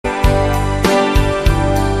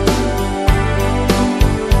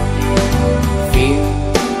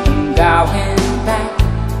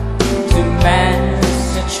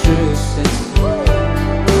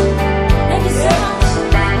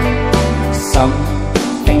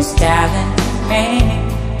Something's telling me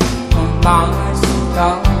I must go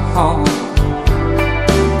home.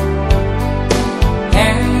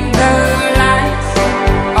 And the lights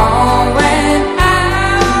all went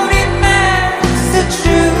out in Massachusetts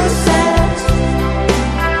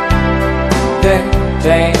the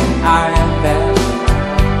day I left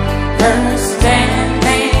her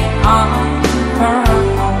standing on her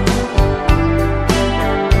own.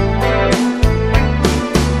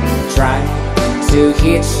 Tried to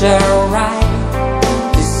hitch a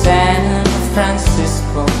ride to San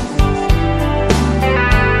Francisco.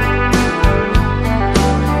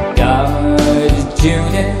 God,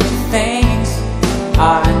 Judas